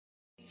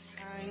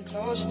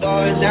Closed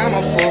doors, I'm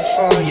a fool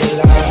for your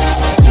love.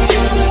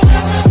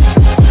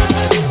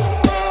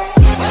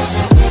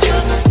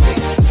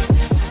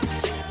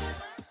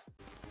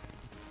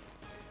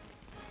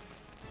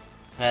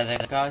 Hello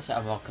there guys,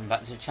 and welcome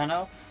back to the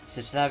channel.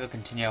 So today we'll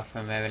continue off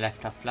from where we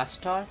left off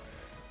last time,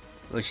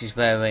 which is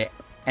where we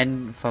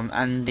end from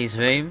Andy's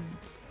room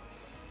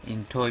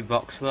in Toy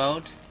Box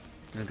World.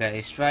 We'll go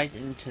straight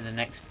into the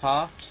next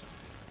part,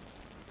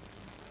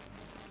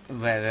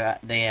 where we're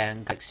at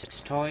the Galaxy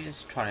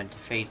Toys, trying to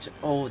defeat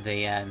all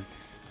the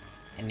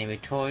enemy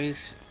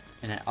toys,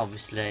 and then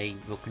obviously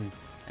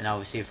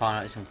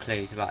find out some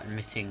clues about the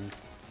missing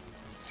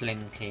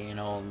Slinky and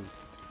all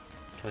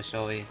Toy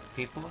Story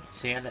people.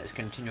 So yeah, let's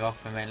continue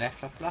off from where we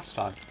left off last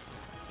time.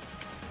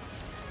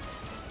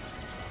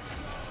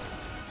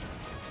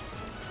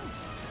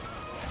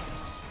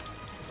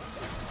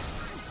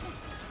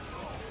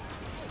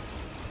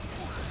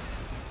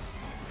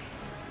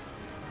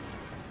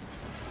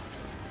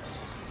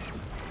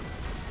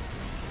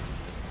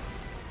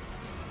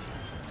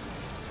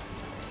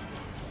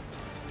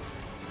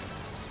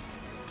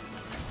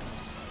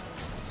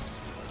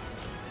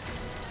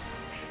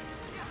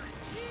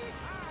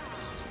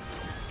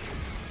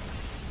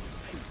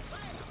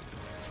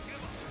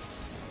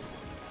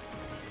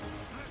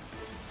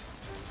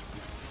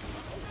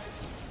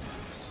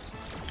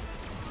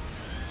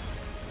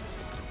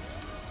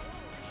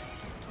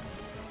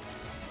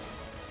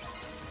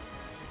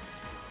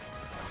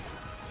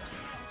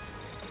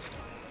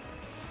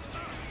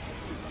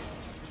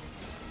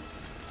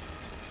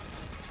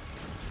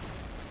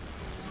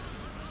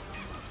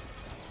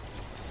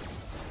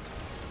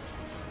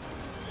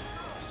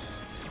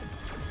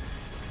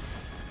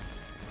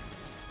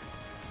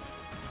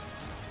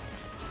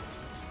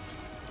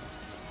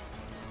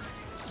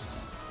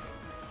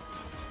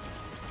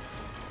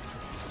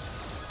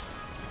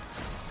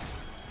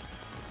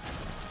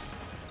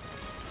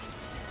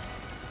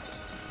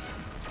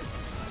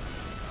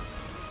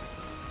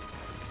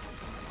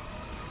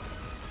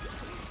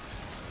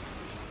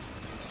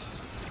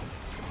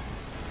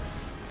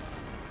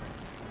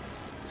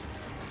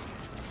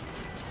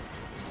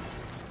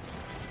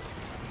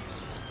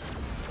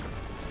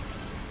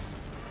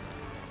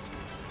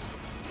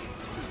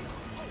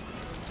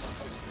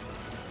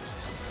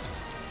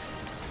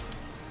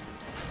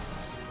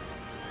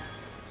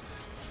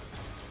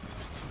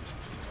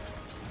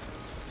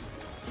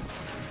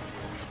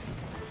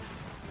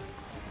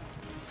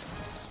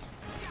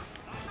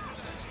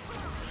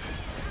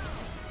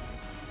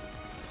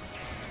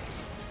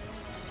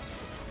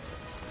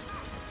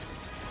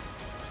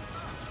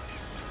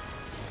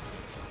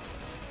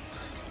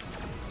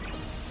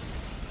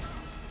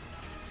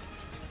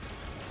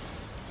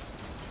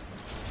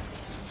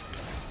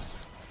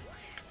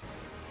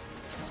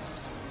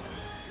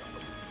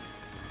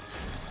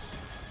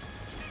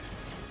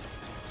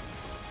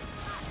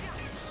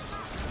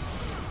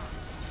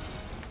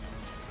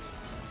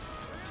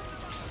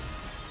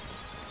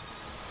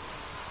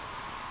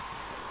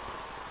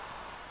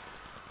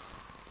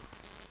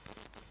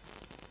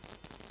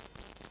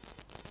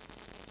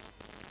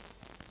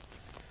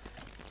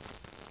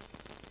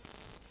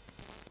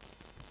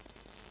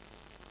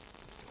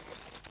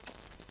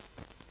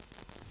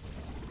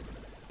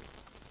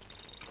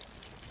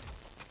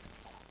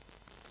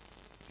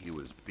 He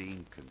was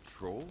being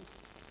controlled?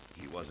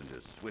 He wasn't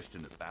just switched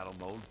into battle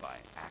mode by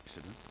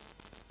accident?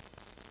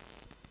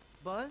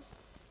 Buzz?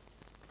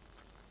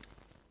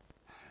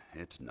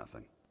 It's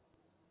nothing.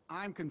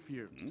 I'm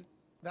confused.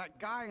 That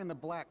guy in the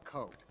black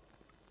coat,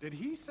 did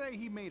he say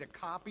he made a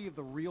copy of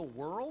the real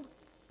world?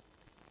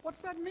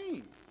 What's that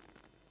mean?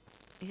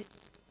 It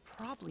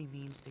probably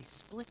means they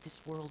split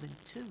this world in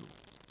two.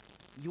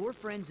 Your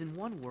friends in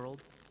one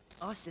world,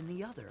 us in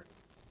the other.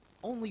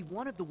 Only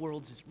one of the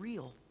worlds is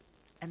real,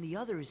 and the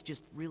other is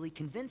just really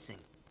convincing.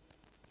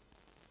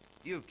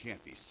 You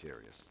can't be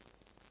serious.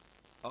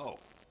 Oh,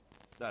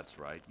 that's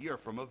right. You're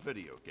from a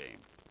video game.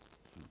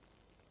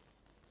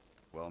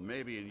 Well,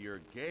 maybe in your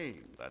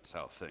game, that's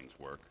how things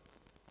work.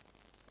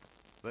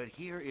 But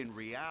here in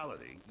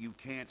reality, you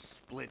can't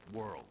split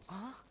worlds.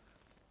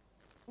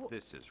 Huh?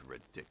 This is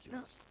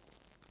ridiculous.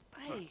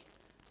 No. Hey.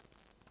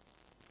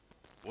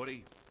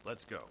 Woody,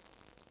 let's go.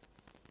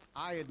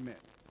 I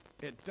admit,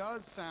 it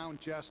does sound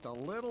just a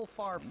little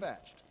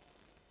far-fetched.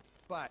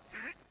 But,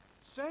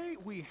 say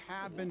we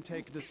have been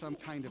taken to some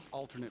kind of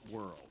alternate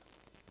world.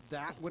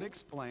 That would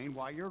explain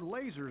why your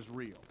laser's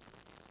real.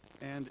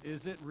 And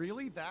is it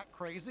really that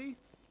crazy?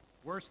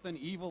 Worse than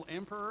evil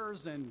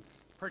emperors and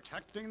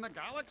protecting the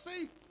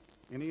galaxy?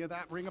 Any of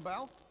that ring a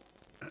bell?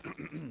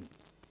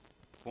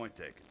 Point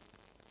taken.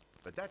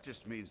 But that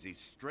just means these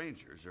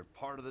strangers are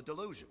part of the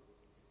delusion.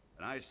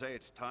 And I say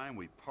it's time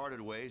we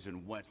parted ways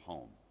and went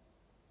home.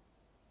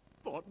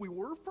 Thought we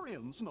were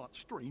friends, not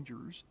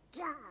strangers.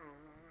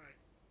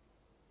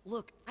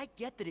 Look, I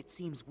get that it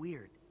seems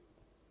weird.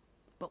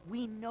 But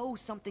we know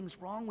something's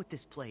wrong with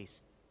this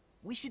place.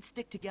 We should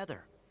stick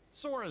together.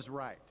 Sora's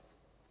right.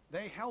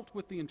 They helped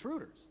with the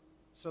intruders,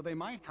 so they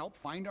might help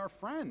find our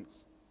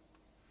friends.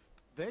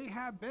 They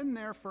have been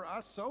there for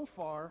us so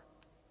far.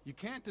 You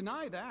can't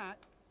deny that.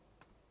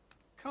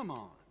 Come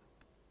on.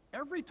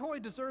 Every toy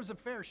deserves a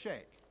fair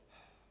shake.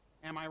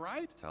 Am I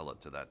right? Tell it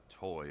to that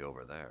toy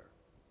over there.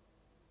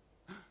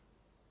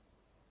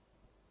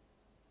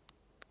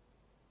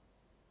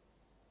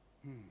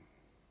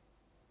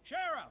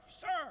 Sheriff,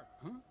 sir!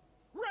 Huh?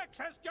 Rex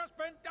has just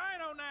been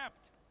dino-napped!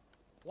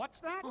 What's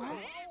that?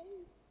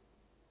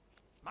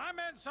 My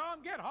men saw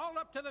him get hauled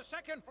up to the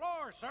second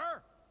floor,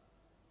 sir!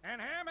 And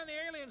Ham and the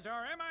aliens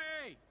are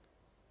MIA!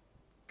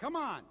 Come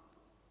on.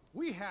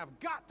 We have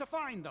got to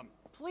find them.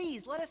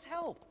 Please, let us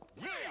help.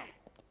 Yeah!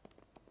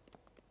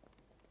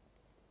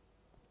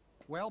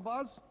 Well,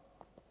 Buzz?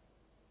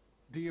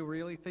 Do you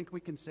really think we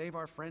can save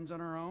our friends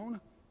on our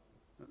own?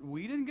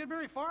 We didn't get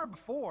very far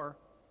before.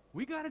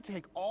 We gotta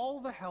take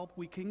all the help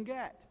we can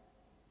get.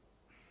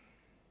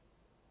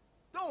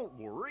 Don't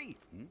worry.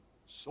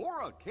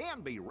 Sora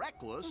can be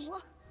reckless.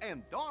 What?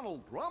 And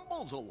Donald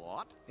grumbles a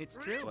lot. It's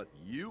true. But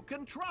you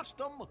can trust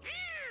him.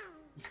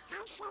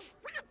 I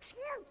suspect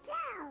you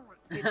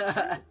do.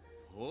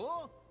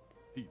 Huh?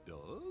 He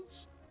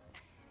does?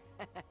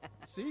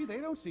 See, they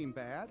don't seem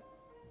bad.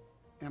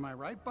 Am I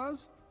right,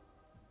 Buzz?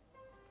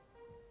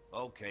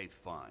 Okay,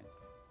 fine.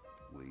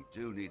 We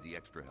do need the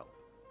extra help.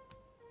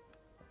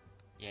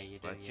 Yeah, you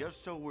do. But Yeah.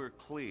 just so we're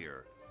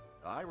clear,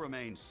 I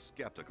remain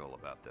skeptical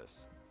about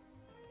this.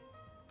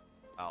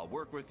 I'll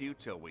work with you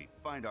till we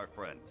find our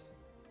friends.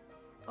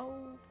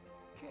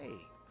 Okay.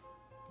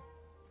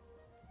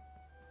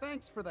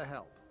 Thanks for the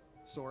help,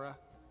 Sora,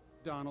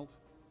 Donald,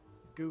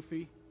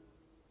 Goofy.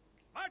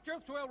 My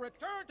troops will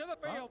return to the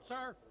field,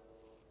 sir!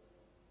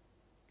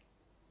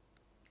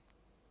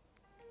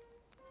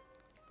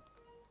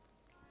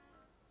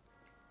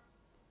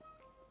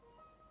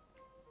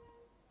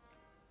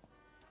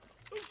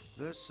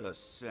 This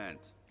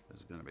ascent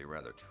is going to be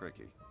rather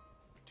tricky.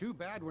 Too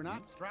bad we're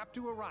not strapped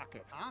to a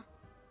rocket, huh?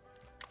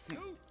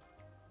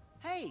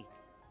 Hey,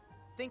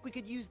 think we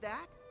could use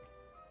that?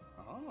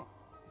 Oh.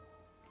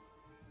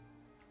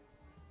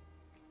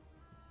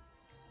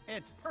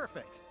 It's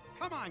perfect.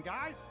 Come on,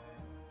 guys.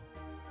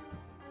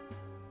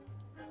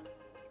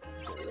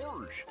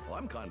 Gosh,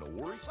 I'm kind of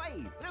worried.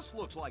 Say, this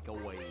looks like a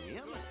way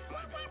in.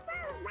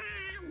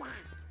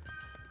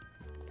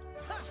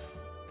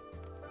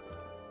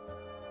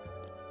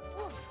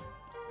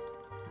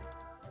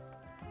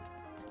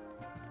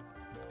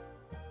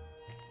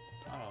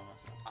 Oh,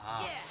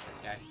 ah,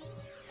 okay.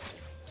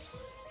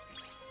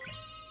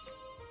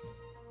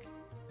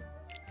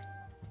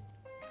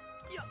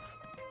 Yup.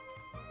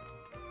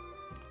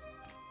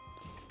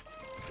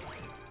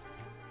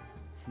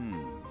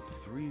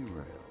 3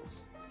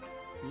 rails.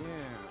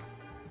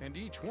 Yeah, and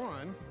each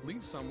one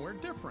leads somewhere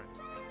different.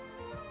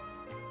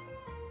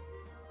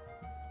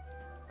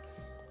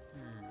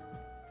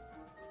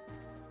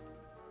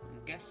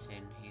 I'm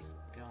guessing he's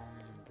gone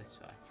this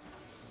way.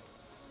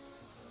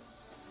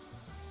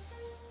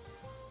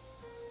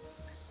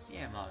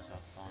 Yeah, might as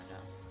well find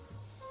out.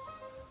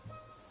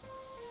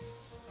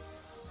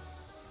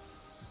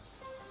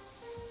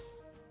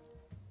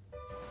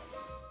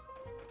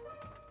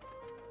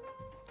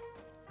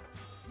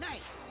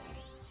 Nice.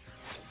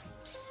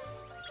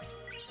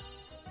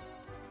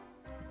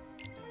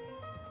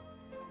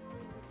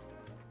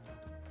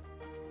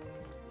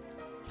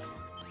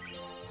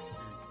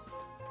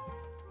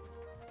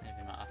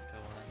 Maybe not after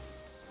all then.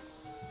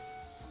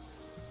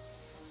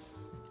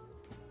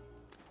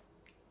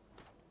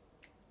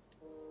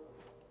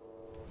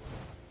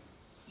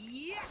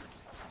 Yeah.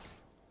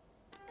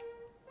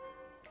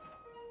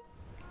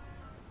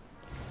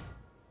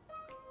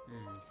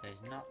 So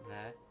he's not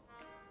there.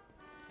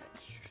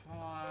 Let's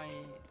try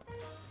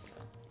this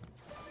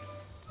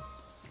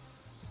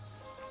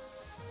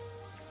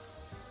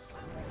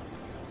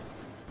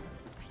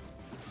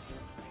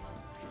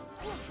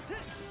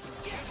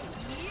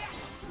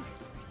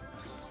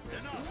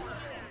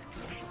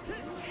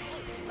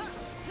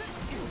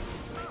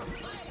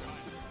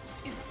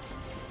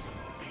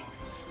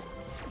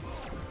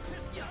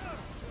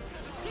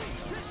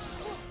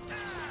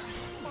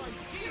one.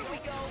 Here we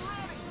go.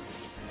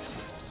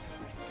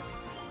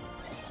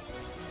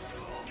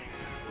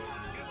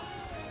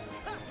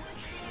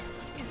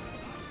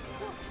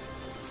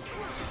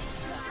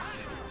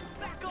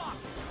 Back off.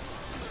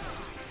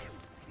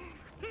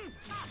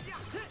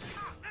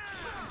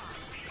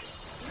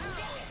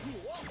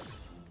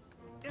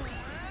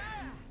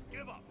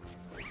 Give up!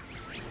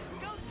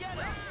 Go get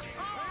it.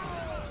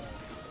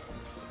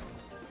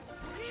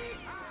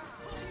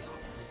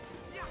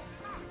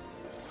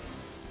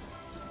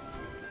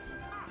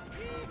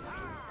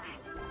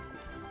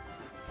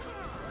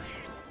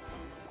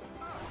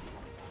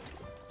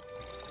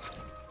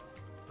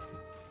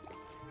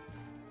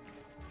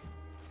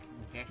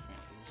 I'm guessing it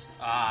was.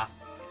 Ah!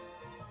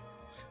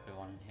 Should be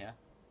one in here.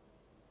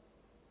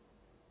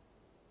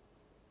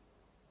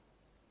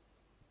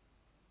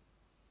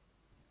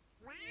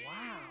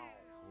 Wow.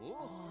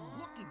 Oh,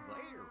 looky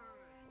there.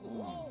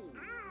 Whoa.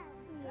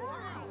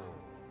 Wow.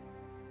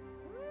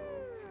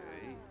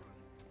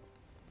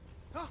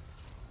 Okay.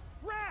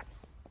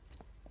 Rex!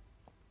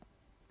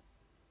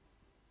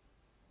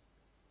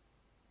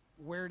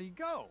 Where'd he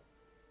go?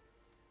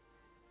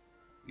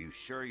 You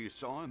sure you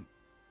saw him?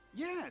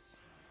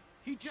 Yes.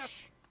 He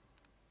just...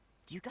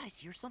 Do you guys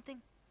hear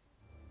something?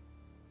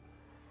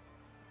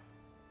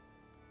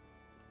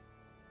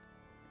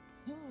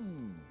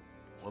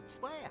 What's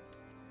that?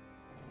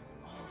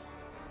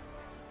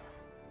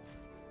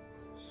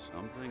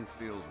 Something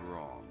feels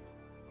wrong.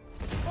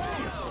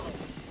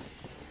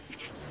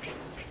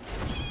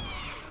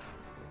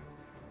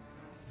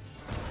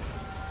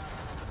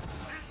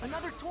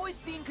 Another toy's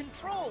being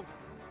controlled!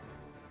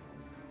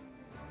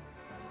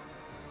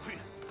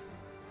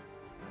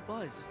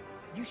 Buzz,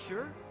 you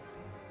sure?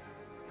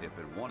 If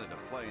it wanted to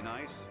play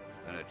nice,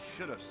 then it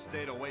should have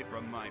stayed away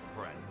from my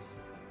friends.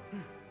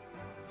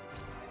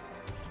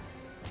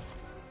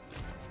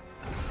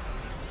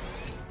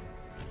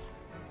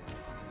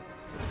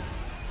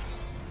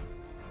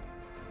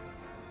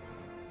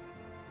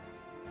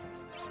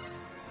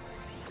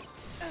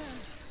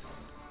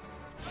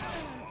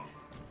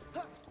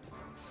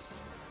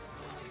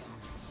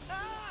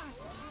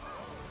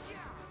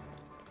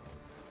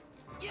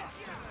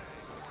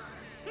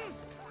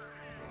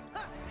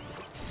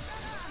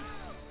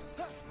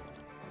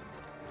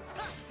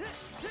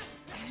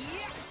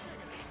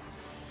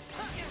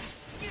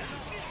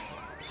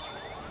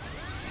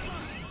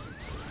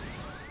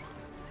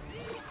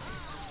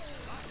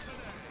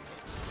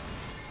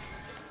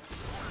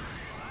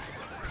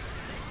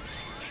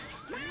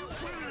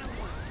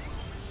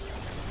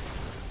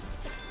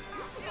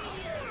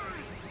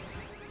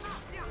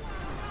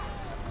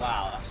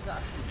 Wow, that's kind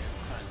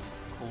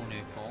of cool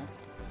new form.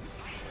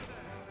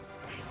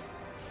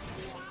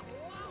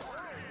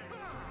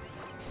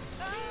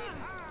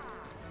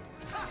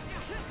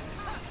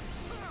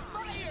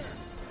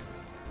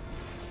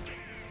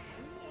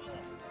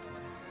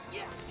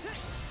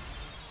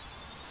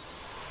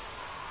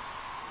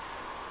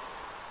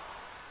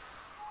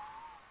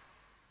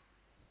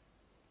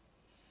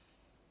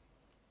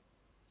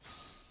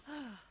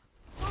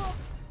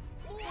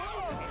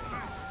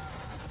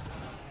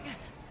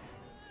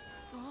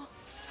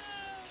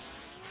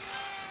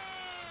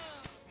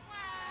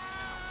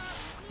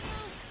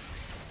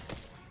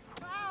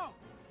 Ow!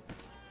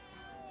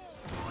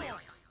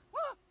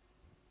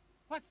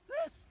 What's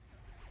this?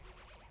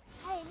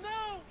 Oh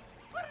no!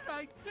 What did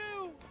I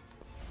do?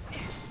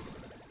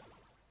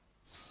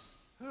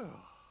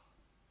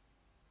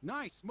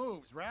 Nice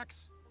moves,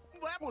 Rex.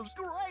 That was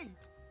great!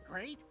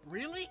 Great?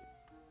 Really?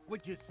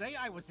 Would you say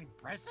I was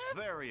impressive?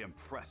 Very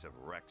impressive,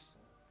 Rex.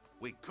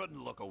 We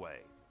couldn't look away.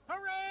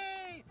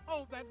 Hooray!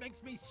 Oh, that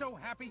makes me so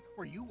happy.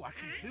 Were you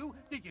watching too?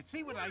 Did you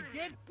see what I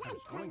did? I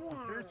was going for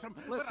fearsome,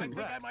 but I Listen, think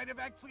I Rex, might have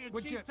actually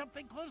would you- achieved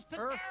something close to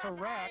Earth to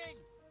terrifying.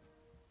 Rex.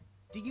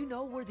 Do you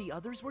know where the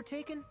others were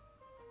taken?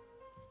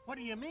 What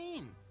do you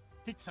mean?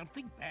 Did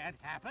something bad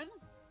happen?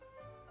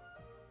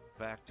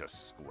 Back to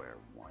square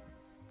one.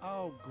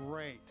 Oh,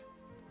 great.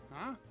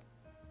 Huh?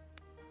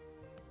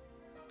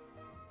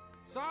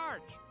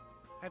 Sarge,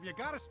 have you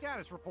got a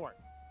status report?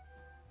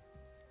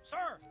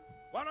 Sir,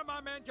 one of my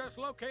men just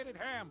located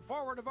Ham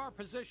forward of our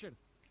position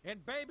in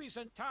babies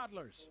and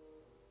toddlers.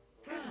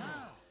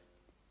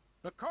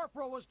 The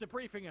corporal was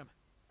debriefing him,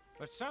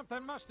 but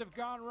something must have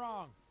gone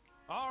wrong.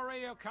 All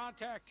radio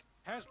contact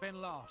has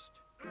been lost.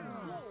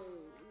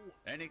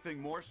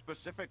 Anything more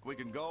specific we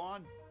can go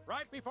on?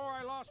 Right before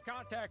I lost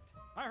contact,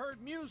 I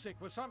heard music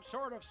with some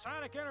sort of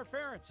sonic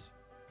interference.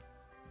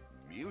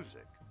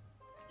 Music?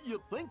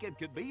 You think it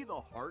could be the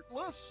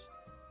Heartless?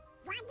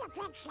 What if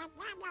it's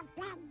another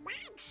big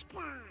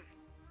monster?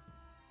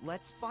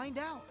 Let's find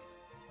out.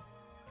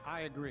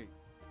 I agree.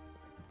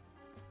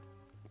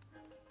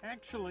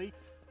 Actually,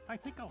 I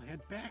think I'll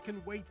head back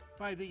and wait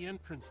by the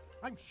entrance.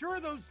 I'm sure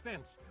those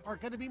vents are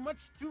going to be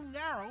much too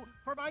narrow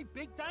for my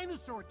big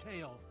dinosaur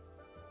tail.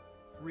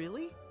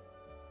 Really?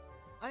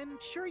 I'm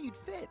sure you'd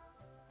fit.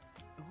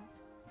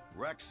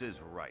 Rex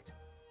is right.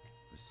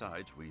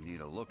 Besides, we need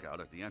a lookout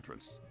at the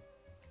entrance.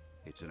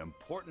 It's an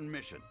important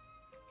mission.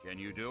 Can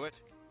you do it?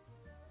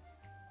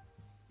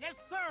 Yes,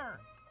 sir!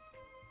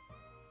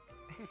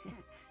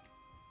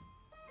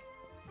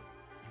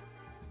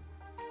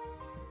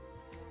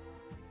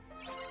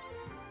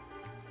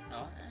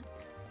 Alright then.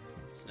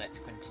 So let's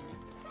continue.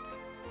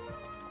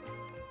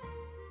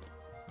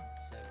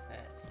 So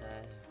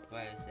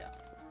where is it?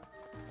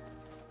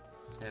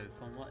 So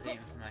from what the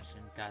information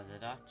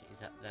gathered at is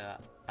that there are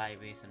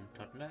babies and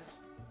toddlers.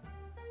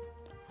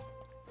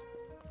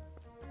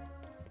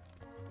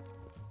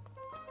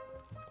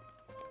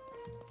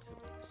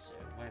 So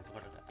where have we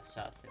got to go?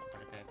 So I think we've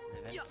got to go for the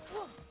events.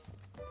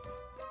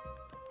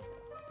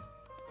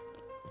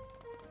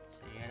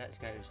 So yeah, let's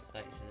go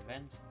straight to the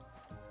events.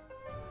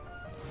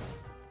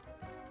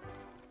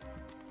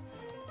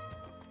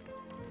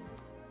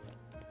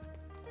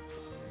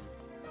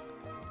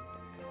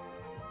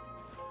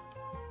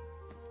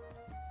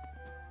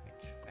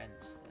 Which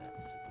fence?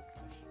 That's a good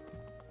question.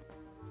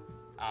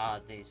 Ah,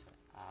 these.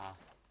 Ah.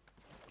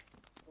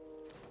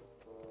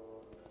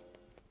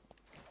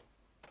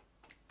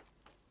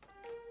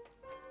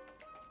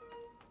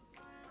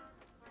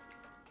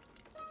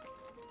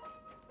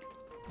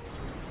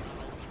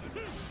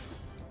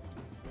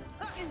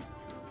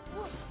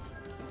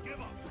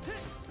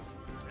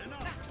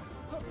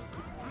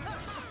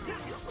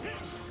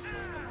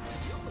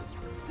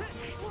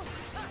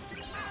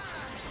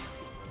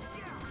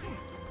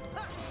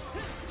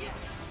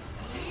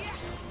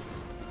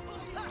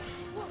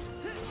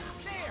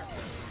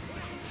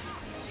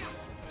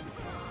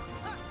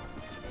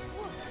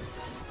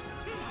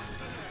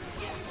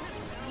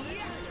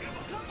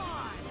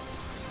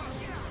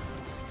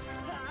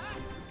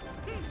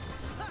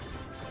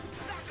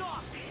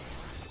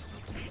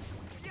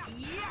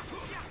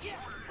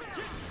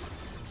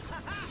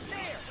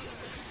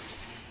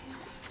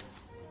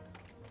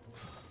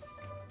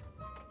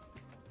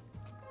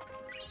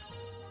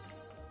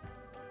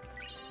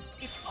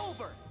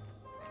 over!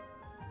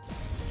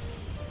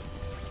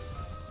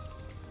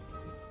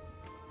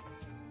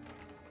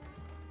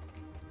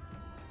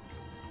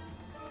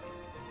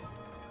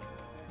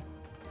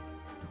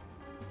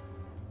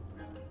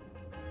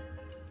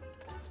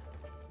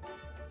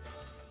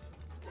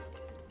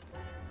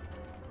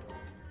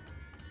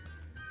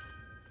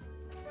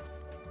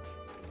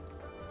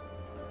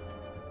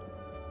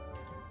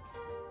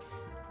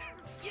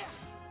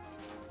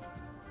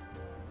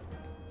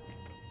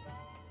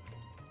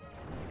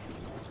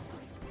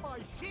 My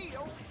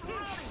shield!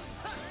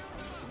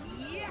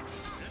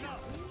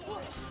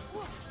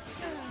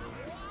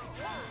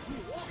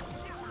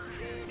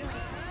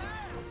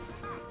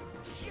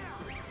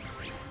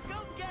 Go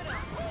get him!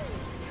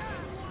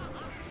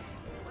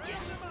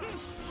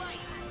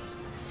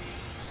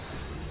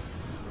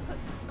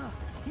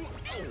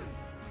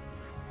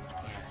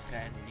 Let's go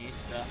and use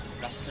the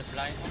Bluster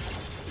Blade.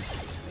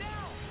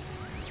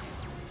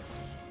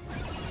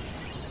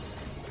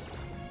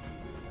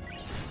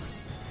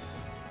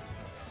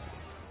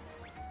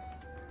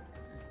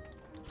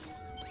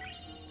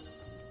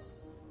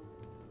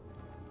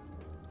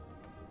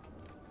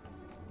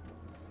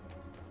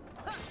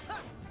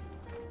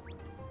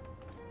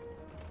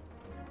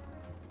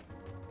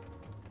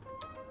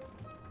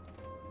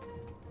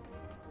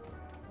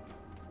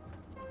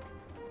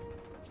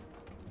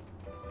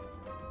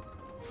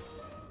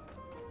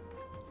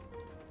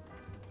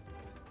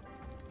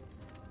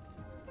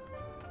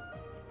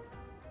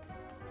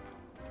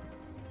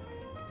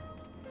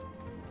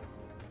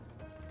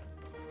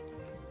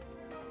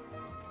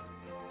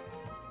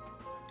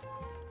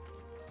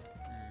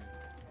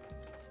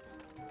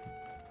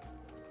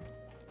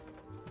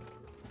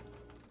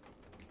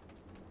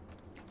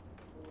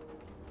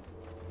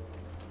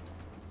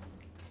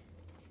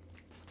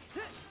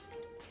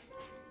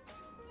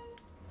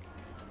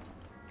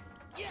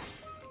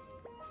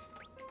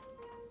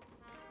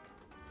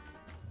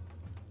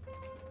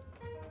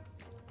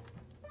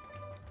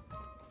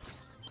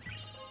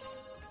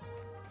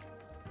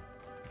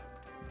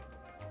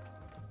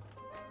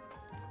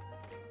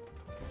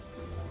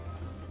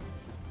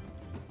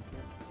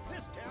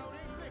 This town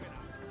ain't big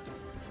enough.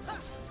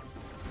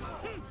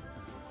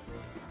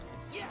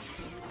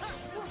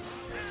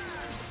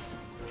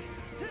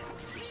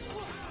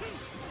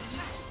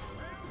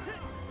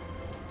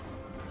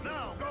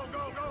 Now, go,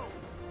 go, go!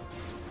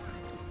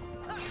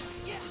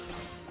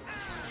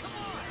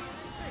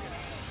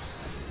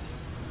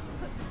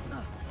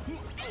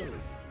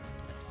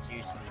 Let's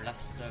use some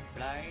Bluster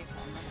Blaze on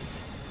them.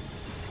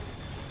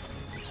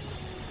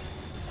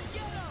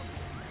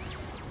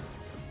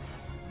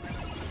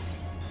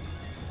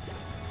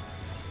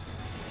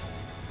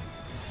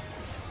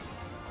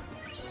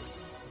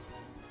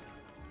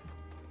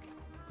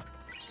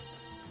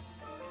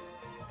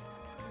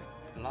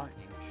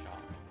 Lightning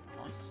shot.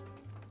 Nice.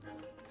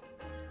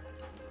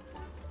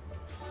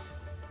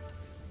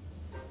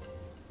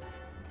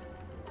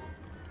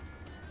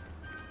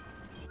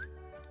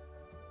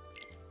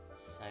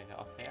 Save it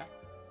off here.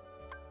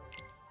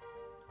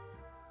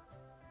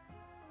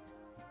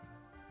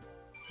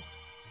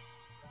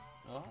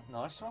 Oh,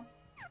 nice one.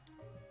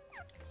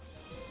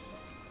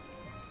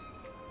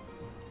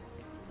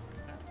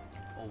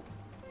 Oh,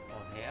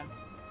 over here.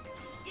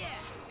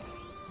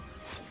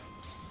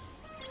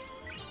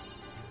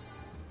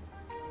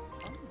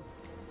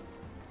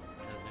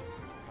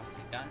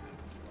 Classic gun.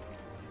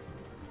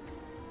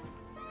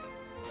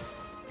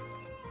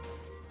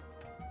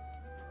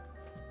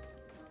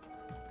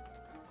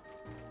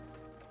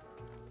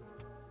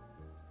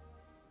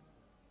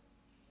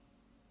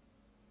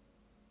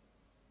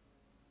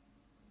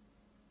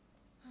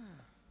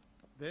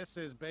 This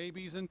is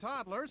Babies and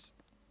Toddlers.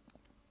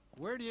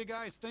 Where do you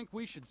guys think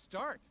we should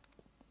start?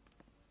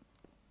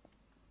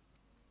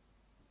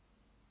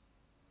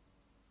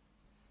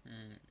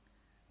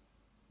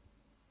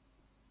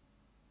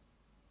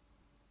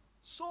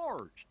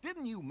 Sarge,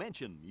 didn't you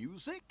mention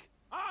music?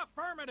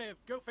 Affirmative,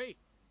 Goofy.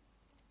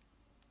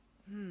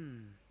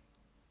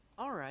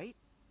 All right.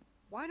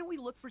 Why don't we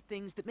look for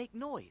things that make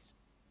noise?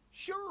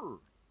 Sure.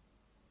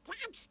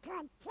 That's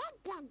good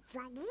thinking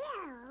from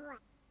you.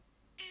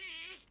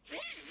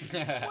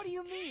 What do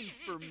you mean,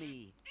 for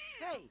me?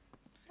 Hey,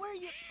 where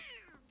you...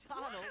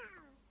 Donald.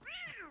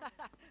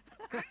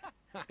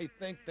 I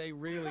think they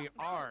really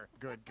are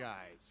good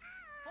guys.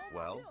 Hold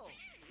Well? still.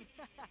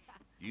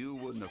 You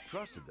wouldn't have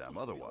trusted them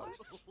otherwise.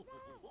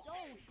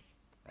 Don't.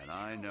 And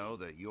I know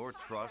that your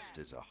trust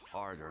is a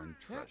hard-earned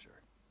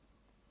treasure.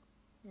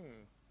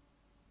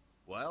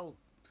 Well,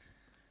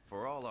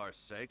 for all our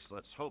sakes,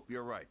 let's hope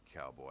you're right,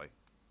 cowboy.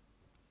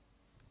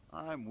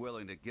 I'm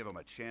willing to give him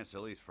a chance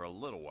at least for a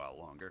little while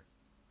longer.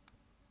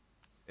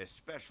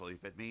 Especially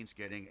if it means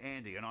getting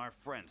Andy and our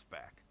friends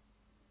back.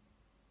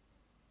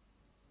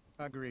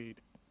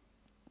 Agreed.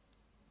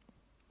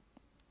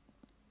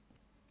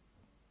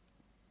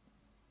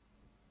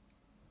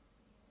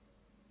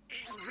 I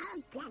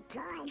hope the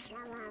toys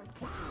are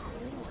okay.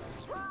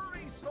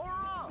 Hurry,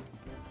 Sora!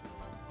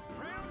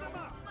 Round them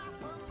up!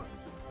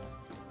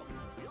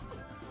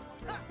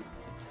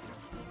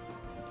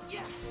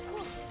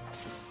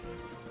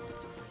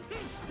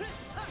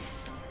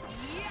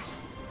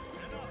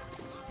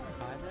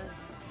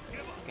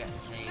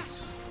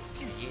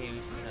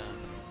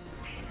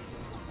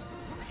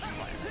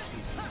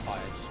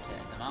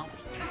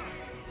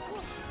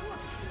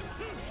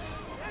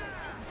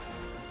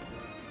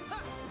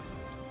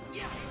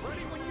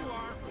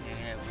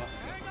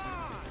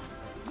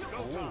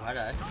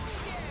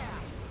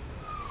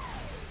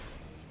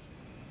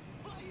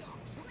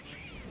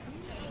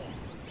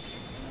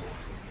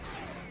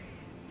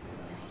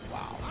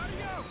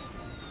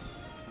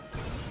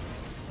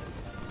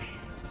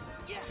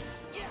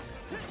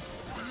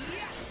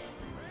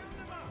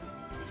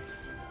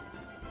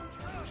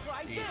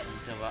 use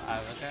some double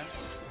overkill.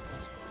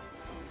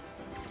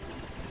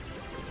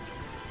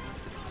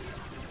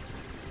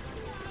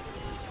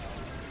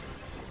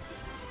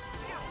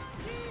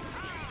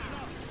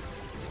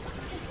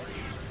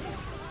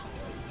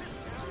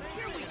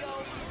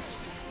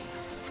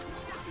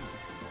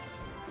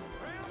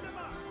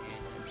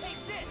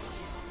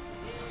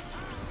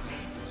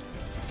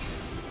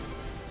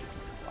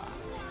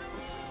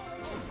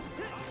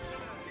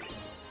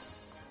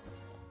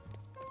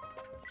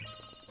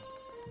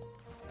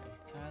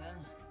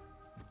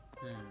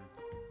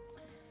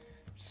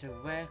 So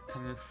where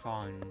can we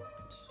find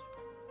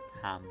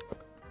ham?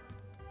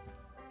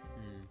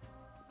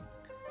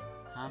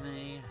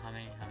 Hammy.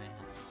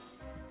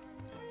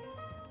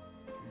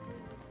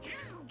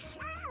 Oh,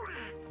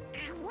 Sarah, I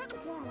want the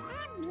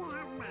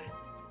emblem.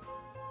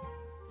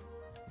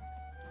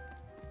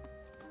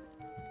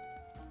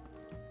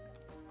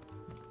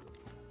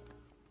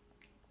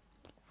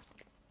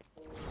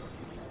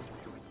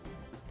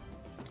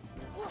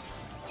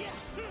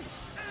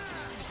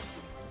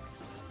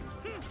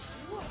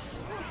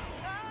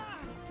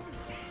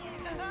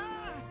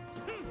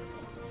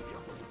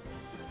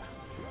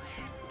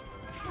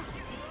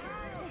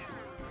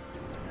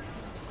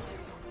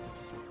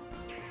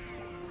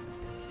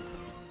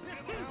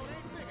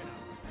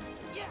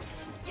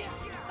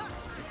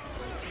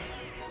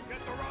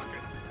 Get the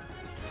rocket!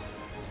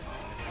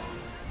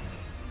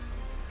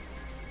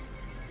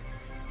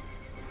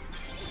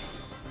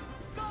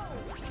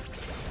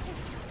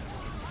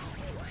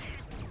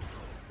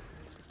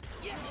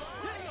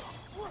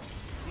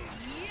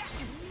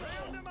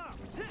 Round him up!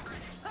 This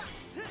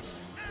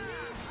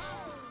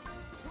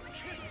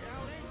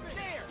town ain't big.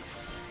 There!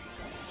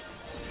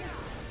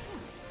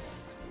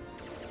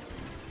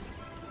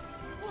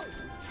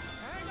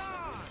 Hang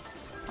on!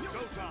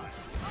 Go time!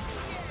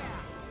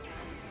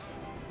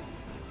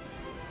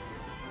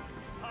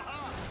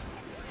 Ha-ha!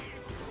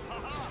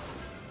 Ha-ha!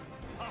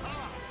 Ha-ha!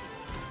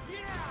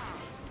 Yeah!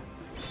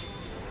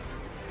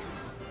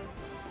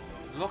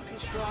 Rocket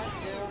strike,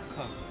 here I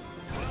come.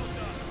 Well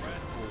done,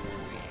 Fred. Oh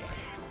yeah.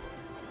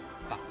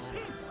 Back on.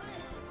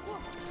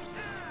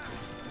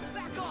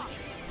 Back off!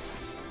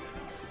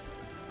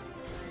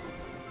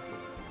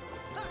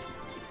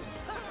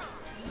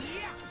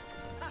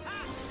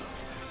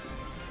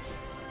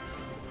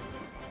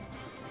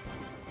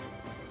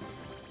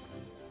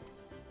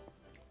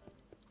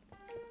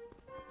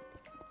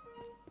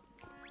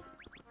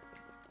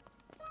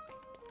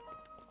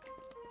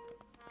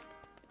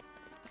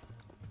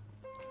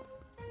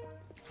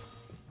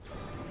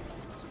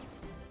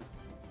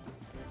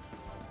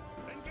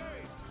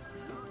 Engage!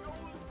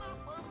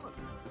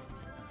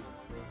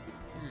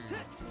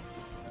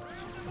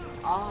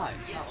 Ah,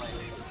 it's that way.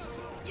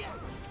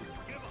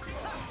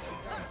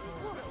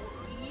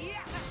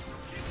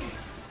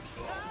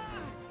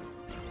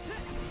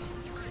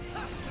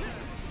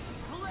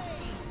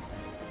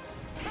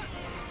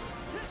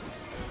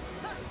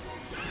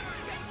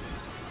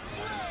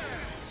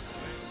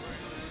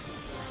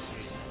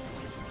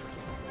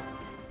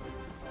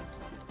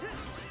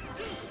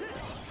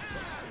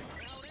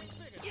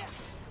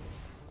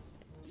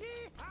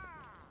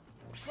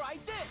 Try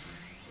this!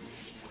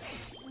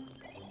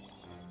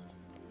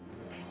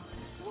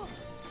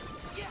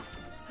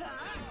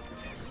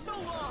 So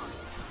long!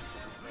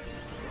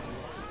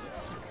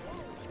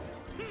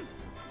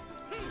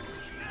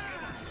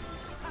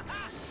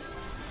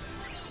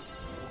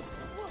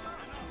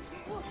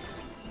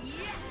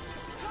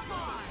 Come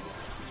on!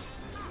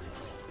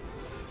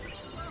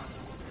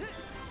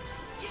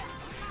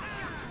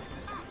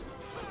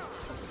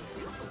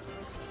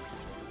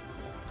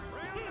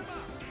 Round him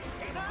up!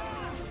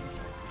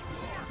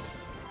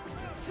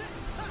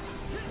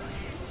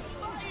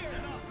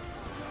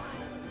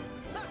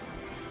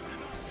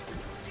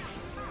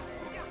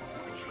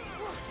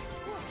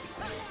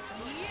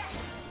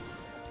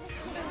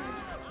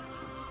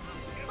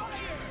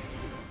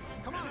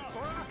 Come on,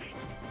 Sora!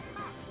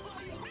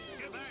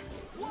 Get back!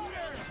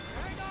 Water!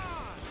 Hang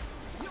on!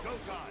 Go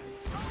time!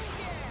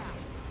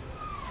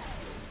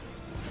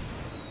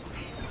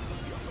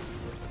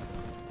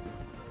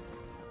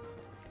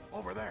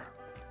 Over there!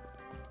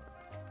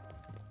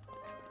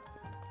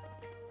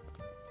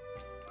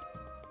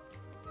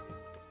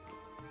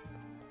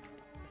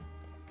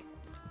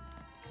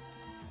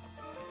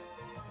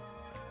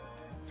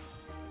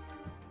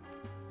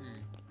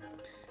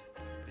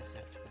 Just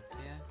have to go up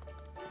here.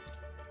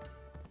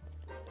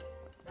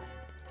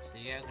 So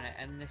yeah, I'm gonna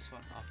end this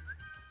one off.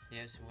 So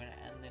yeah, so we're gonna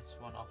end this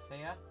one off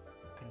here.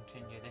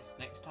 Continue this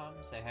next time.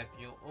 So I hope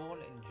you all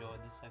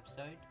enjoyed this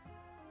episode.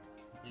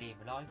 Leave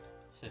a like,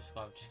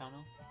 subscribe to the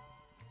channel,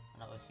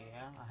 and obviously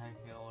yeah, I hope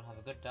you all have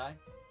a good day,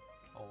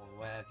 or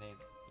wherever you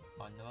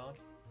find the world.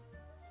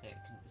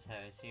 So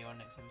see you on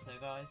next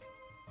episode, guys.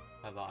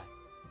 Bye bye.